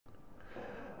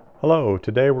Hello,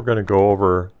 today we're going to go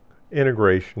over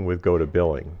integration with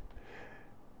GoToBilling.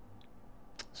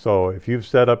 So if you've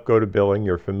set up GoToBilling,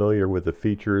 you're familiar with the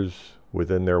features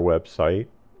within their website,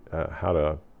 how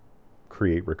to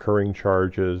create recurring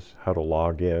charges, how to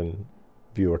log in,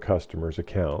 view a customer's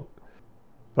account.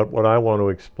 But what I want to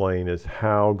explain is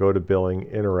how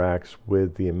GoToBilling interacts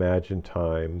with the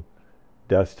ImagineTime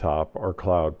desktop or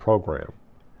cloud program.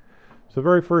 So the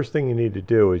very first thing you need to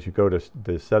do is you go to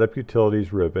the Setup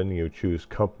Utilities ribbon, you choose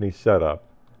Company Setup.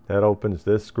 That opens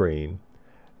this screen.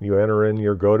 You enter in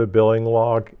your GoToBilling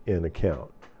login account.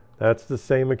 That's the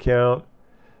same account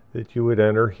that you would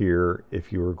enter here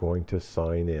if you were going to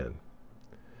sign in.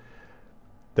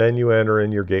 Then you enter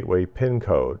in your gateway PIN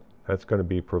code. That's going to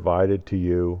be provided to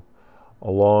you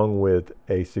along with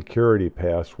a security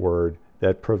password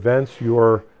that prevents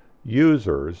your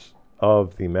users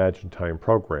of the ImagineTime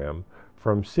program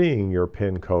from seeing your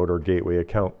PIN code or gateway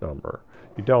account number.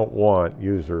 You don't want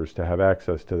users to have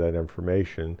access to that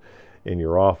information in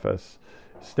your office.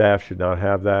 Staff should not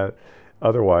have that.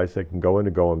 Otherwise, they can go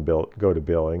into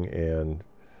GoToBilling and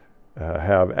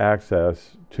have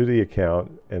access to the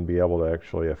account and be able to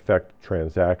actually affect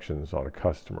transactions on a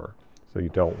customer. So you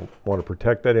don't want to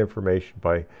protect that information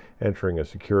by entering a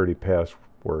security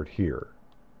password here.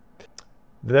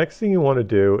 The next thing you want to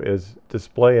do is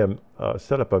display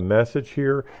set up a message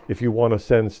here if you want to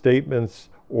send statements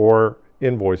or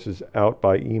invoices out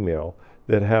by email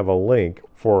that have a link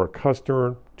for a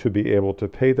customer to be able to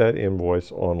pay that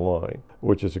invoice online,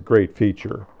 which is a great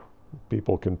feature.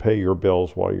 People can pay your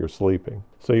bills while you're sleeping.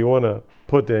 So you want to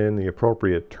put in the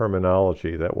appropriate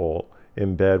terminology that will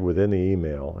embed within the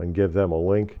email and give them a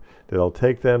link that'll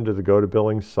take them to the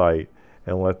GoToBilling site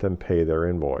and let them pay their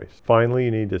invoice. Finally,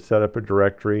 you need to set up a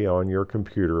directory on your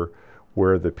computer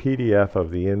where the PDF of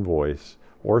the invoice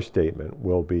or statement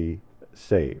will be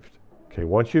saved. Okay,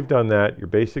 once you've done that, your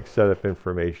basic setup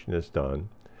information is done,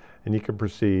 and you can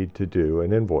proceed to do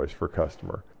an invoice for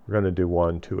customer. We're going to do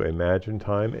one to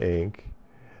ImagineTime Inc.,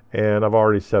 and I've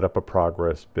already set up a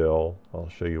progress bill. I'll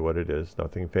show you what it is.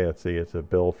 Nothing fancy. It's a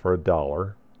bill for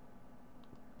 $1.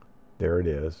 There it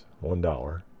is,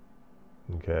 $1.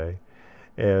 Okay.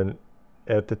 And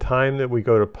at the time that we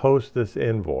go to post this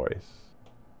invoice,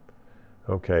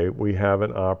 okay, we have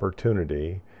an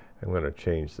opportunity. I'm going to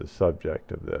change the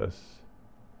subject of this.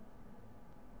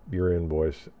 Your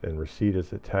invoice and receipt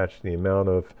is attached to the amount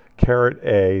of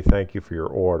 $A. Thank you for your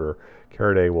order.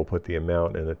 $A will put the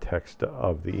amount in the text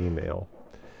of the email.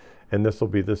 And this will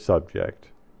be the subject.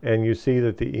 And you see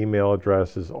that the email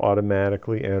address is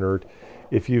automatically entered.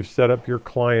 If you've set up your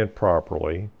client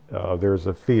properly, there's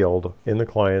a field in the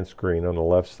client screen on the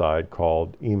left side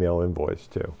called Email Invoice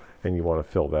To, and you want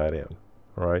to fill that in.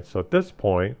 All right, so at this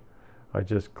point, I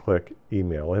just click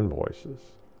Email Invoices.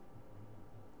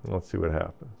 Let's see what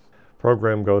happens.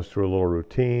 Program goes through a little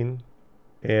routine,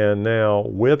 and now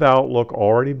with Outlook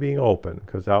already being open,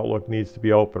 because Outlook needs to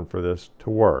be open for this to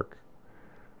work,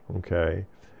 okay,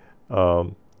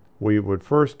 we would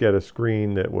first get a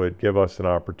screen that would give us an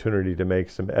opportunity to make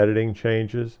some editing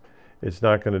changes. It's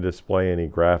not going to display any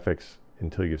graphics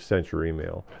until you've sent your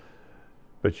email.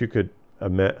 But you could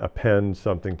append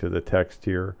something to the text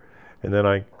here, and then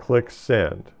I click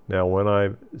Send. Now when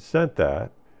I've sent that,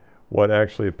 what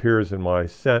actually appears in my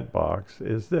sent box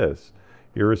is this.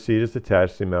 Your receipt is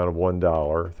attached to the amount of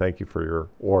 $1. Thank you for your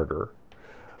order.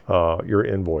 Your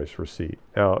invoice receipt.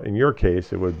 Now in your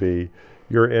case, it would be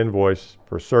your invoice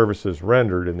for services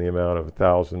rendered in the amount of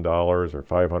 $1,000 or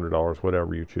 $500,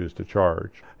 whatever you choose to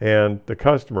charge. And the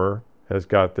customer has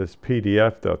got this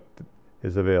PDF that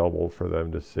is available for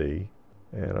them to see.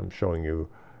 And I'm showing you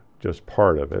just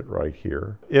part of it right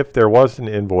here. If there was an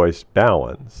invoice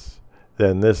balance,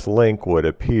 then this link would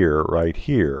appear right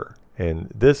here. And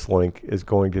this link is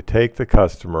going to take the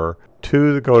customer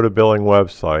to the GoToBilling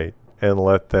website and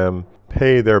let them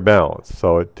pay their balance.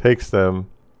 So it takes them,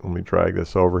 let me drag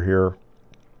this over here,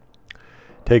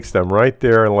 takes them right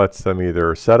there and lets them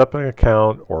either set up an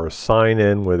account or sign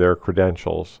in with their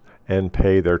credentials and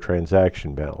pay their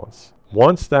transaction balance.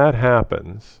 Once that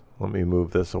happens, let me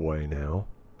move this away now,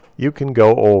 you can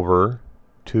go over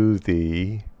to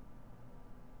the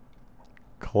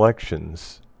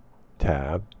Collections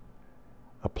tab,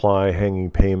 Apply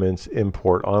Hanging Payments,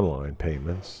 Import Online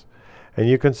Payments, and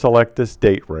you can select this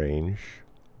date range,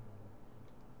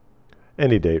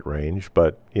 any date range,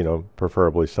 but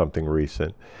preferably something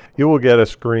recent. You will get a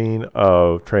screen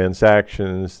of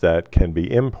transactions that can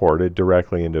be imported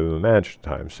directly into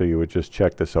ImagineTime. So you would just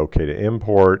check this OK to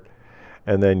import,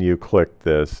 and then you click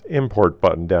this import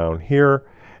button down here,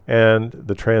 and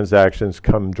the transactions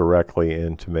come directly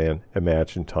into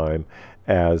ImagineTime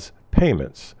as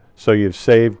payments. So you've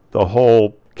saved the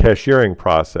whole cashiering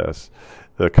process.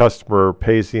 The customer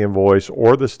pays the invoice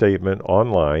or the statement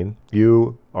online.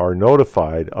 You are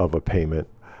notified of a payment.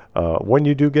 When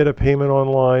you do get a payment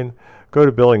online,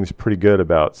 GoToBilling is pretty good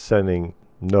about sending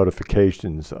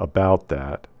notifications about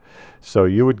that. So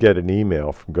you would get an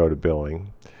email from GoToBilling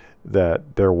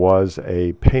that there was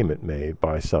a payment made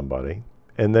by somebody,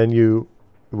 and then you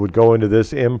would go into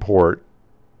this import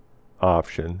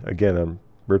option. Again, I'm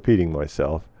repeating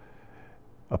myself.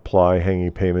 Apply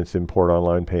hanging payments, import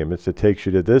online payments. It takes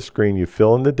you to this screen. You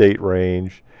fill in the date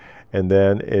range, and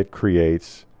then it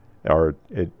creates, or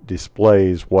it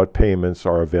displays what payments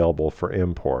are available for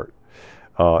import.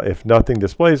 If nothing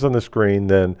displays on the screen,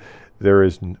 then there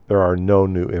are no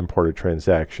new imported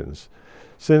transactions.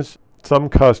 Since some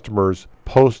customers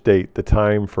post-date the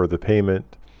time for the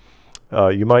payment,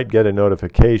 you might get a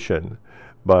notification,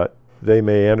 but they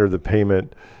may enter the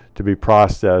payment to be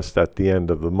processed at the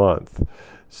end of the month.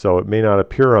 So it may not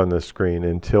appear on the screen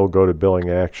until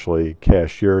GoToBilling actually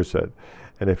cashiers it.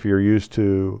 And if you're used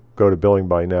to GoToBilling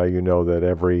by now, you know that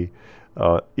every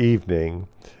evening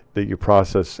that you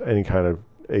process any kind of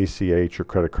ACH or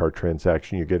credit card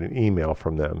transaction, you get an email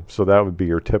from them. So that would be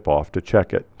your tip-off to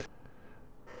check it.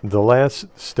 The last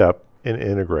step in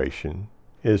integration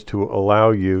is to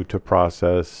allow you to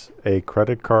process a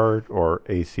credit card or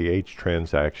ACH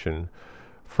transaction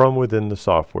from within the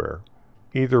software,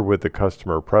 either with the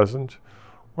customer present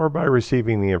or by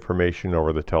receiving the information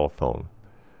over the telephone.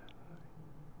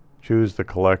 Choose the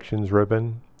Collections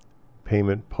ribbon,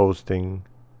 Payment Posting,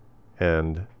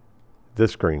 and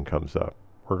this screen comes up.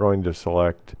 We're going to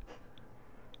select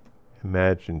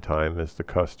ImagineTime as the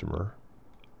customer.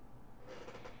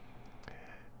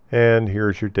 And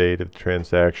here's your date of the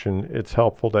transaction. It's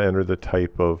helpful to enter the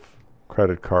type of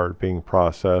credit card being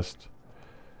processed.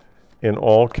 In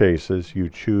all cases, you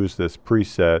choose this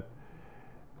preset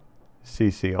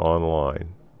CC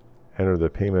Online. Enter the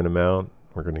payment amount.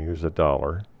 We're going to use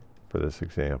 $1 for this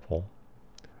example.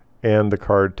 And the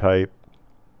card type,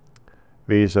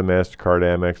 Visa, MasterCard,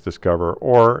 Amex, Discover,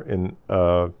 or in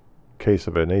case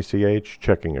of an ACH,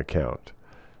 checking account.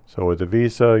 So with the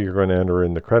Visa, you're going to enter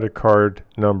in the credit card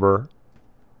number,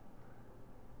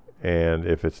 and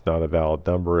if it's not a valid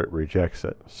number, it rejects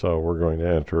it. So we're going to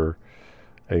enter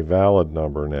a valid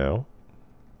number now,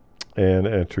 and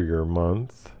enter your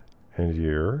month and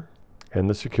year, and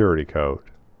the security code.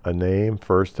 A name,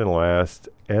 first and last,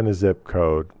 and a zip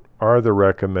code are the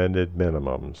recommended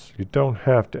minimums. You don't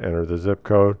have to enter the zip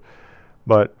code,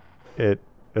 but it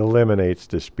eliminates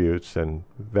disputes and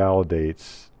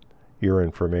validates your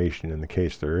information in the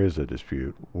case there is a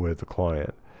dispute with the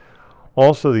client.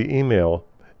 Also, the email,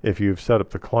 if you've set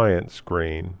up the client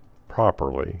screen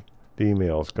properly, the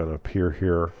email is going to appear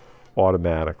here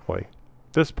automatically.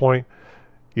 At this point,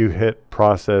 you hit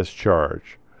Process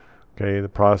Charge. Okay, the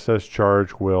process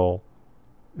charge will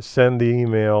send the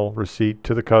email receipt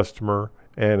to the customer,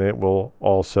 and it will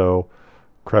also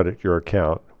credit your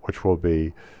account, which will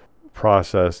be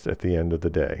processed at the end of the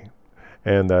day.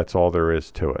 And that's all there is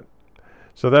to it.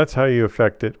 So that's how you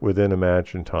affect it within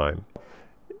ImagineTime.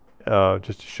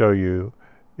 Just to show you,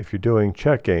 if you're doing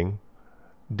checking,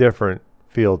 different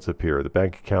fields appear: the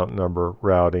bank account number,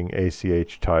 routing,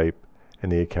 ACH type,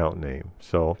 and the account name.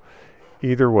 So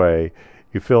either way,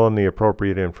 you fill in the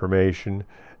appropriate information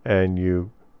and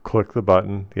you click the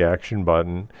button, the action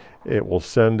button. It will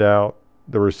send out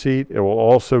the receipt. It will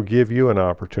also give you an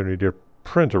opportunity to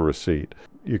print a receipt.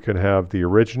 You can have the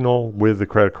original with the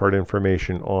credit card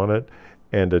information on it,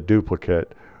 and a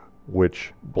duplicate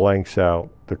which blanks out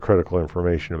the critical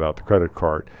information about the credit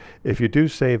card. If you do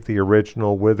save the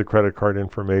original with the credit card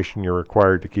information, you're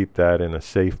required to keep that in a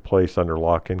safe place under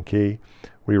lock and key.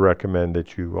 We recommend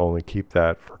that you only keep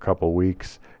that for a couple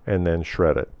weeks and then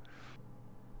shred it.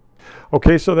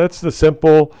 Okay, so that's the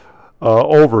simple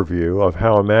overview of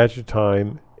how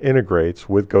ImagineTime integrates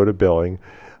with GoToBilling.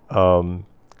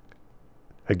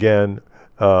 Again,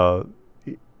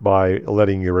 by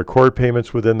letting you record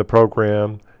payments within the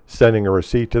program, sending a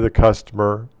receipt to the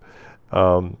customer,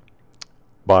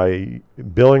 by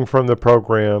billing from the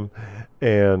program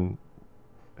and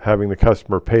having the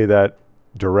customer pay that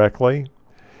directly,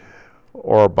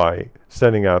 or by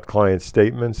sending out client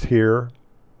statements here,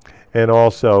 and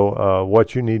also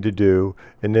what you need to do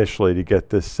initially to get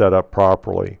this set up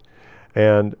properly.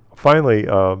 And finally,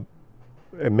 and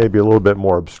maybe a little bit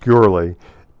more obscurely,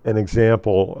 an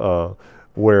example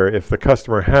where if the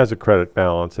customer has a credit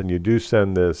balance and you do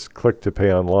send this click to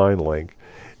pay online link,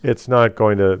 it's not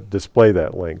going to display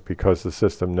that link because the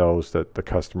system knows that the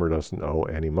customer doesn't owe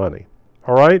any money.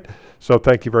 All right, so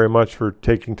thank you very much for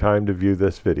taking time to view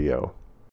this video.